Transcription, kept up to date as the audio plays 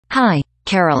Hi,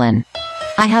 Carolyn.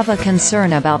 I have a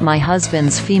concern about my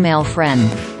husband's female friend.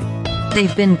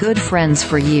 They've been good friends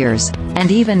for years,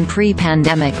 and even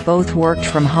pre-pandemic both worked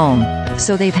from home,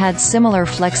 so they've had similar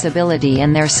flexibility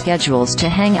in their schedules to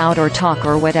hang out or talk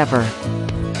or whatever.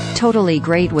 Totally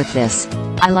great with this.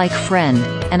 I like friend,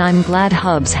 and I'm glad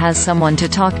Hubs has someone to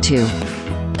talk to.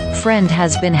 Friend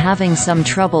has been having some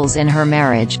troubles in her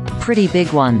marriage, pretty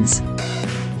big ones.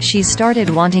 She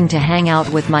started wanting to hang out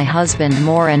with my husband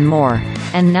more and more,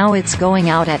 and now it's going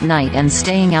out at night and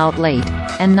staying out late,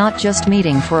 and not just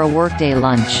meeting for a workday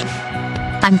lunch.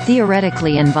 I'm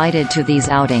theoretically invited to these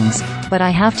outings, but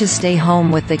I have to stay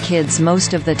home with the kids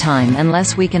most of the time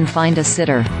unless we can find a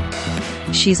sitter.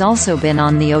 She's also been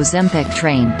on the Ozempic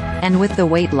train, and with the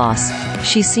weight loss,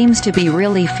 she seems to be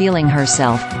really feeling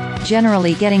herself,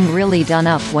 generally getting really done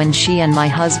up when she and my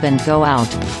husband go out.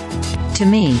 To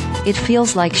me, it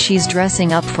feels like she's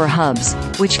dressing up for Hubs,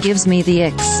 which gives me the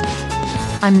icks.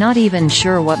 I'm not even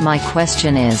sure what my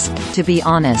question is, to be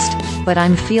honest, but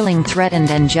I'm feeling threatened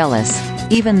and jealous,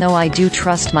 even though I do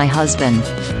trust my husband.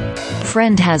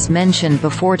 Friend has mentioned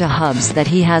before to Hubs that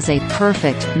he has a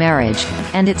perfect marriage,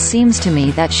 and it seems to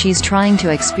me that she's trying to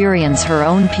experience her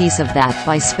own piece of that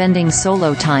by spending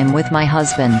solo time with my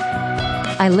husband.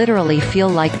 I literally feel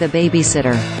like the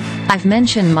babysitter. I've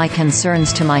mentioned my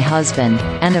concerns to my husband,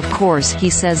 and of course he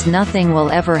says nothing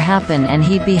will ever happen and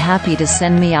he'd be happy to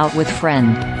send me out with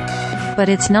friend. But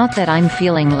it's not that I'm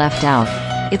feeling left out.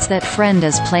 It's that friend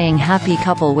is playing happy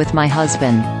couple with my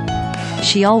husband.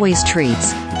 She always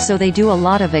treats, so they do a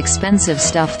lot of expensive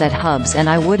stuff that Hubs and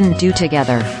I wouldn't do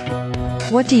together.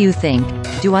 What do you think?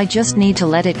 Do I just need to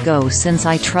let it go since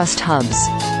I trust Hubs?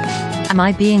 Am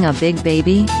I being a big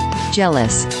baby?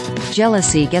 Jealous.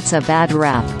 Jealousy gets a bad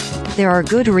rap. There are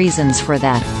good reasons for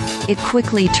that. It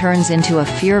quickly turns into a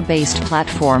fear-based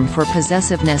platform for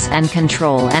possessiveness and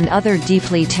control and other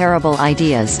deeply terrible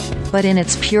ideas, but in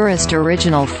its purest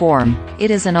original form, it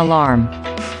is an alarm.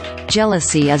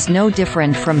 Jealousy is no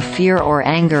different from fear or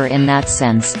anger in that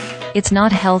sense. It's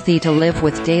not healthy to live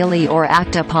with daily or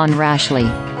act upon rashly,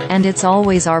 and it's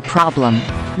always our problem,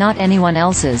 not anyone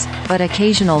else's, but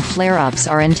occasional flare-ups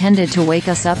are intended to wake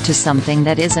us up to something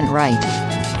that isn't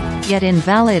right. Yet in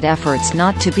valid efforts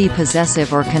not to be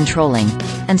possessive or controlling,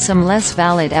 and some less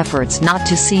valid efforts not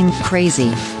to seem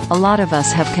crazy, a lot of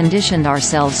us have conditioned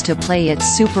ourselves to play it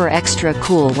super extra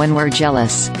cool when we're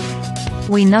jealous.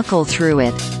 We knuckle through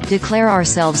it, declare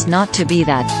ourselves not to be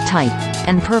that type,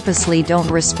 and purposely don't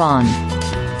respond.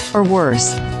 Or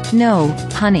worse, no,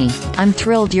 honey, I'm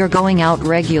thrilled you're going out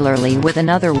regularly with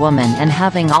another woman and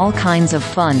having all kinds of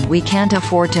fun we can't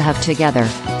afford to have together,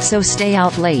 so stay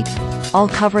out late. I'll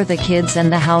cover the kids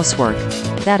and the housework.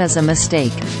 That is a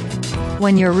mistake.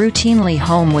 When you're routinely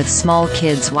home with small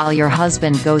kids while your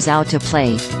husband goes out to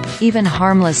play, even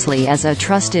harmlessly as a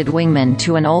trusted wingman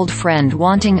to an old friend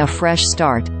wanting a fresh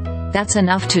start, that's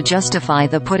enough to justify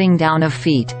the putting down of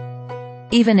feet.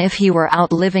 Even if he were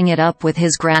out living it up with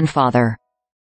his grandfather.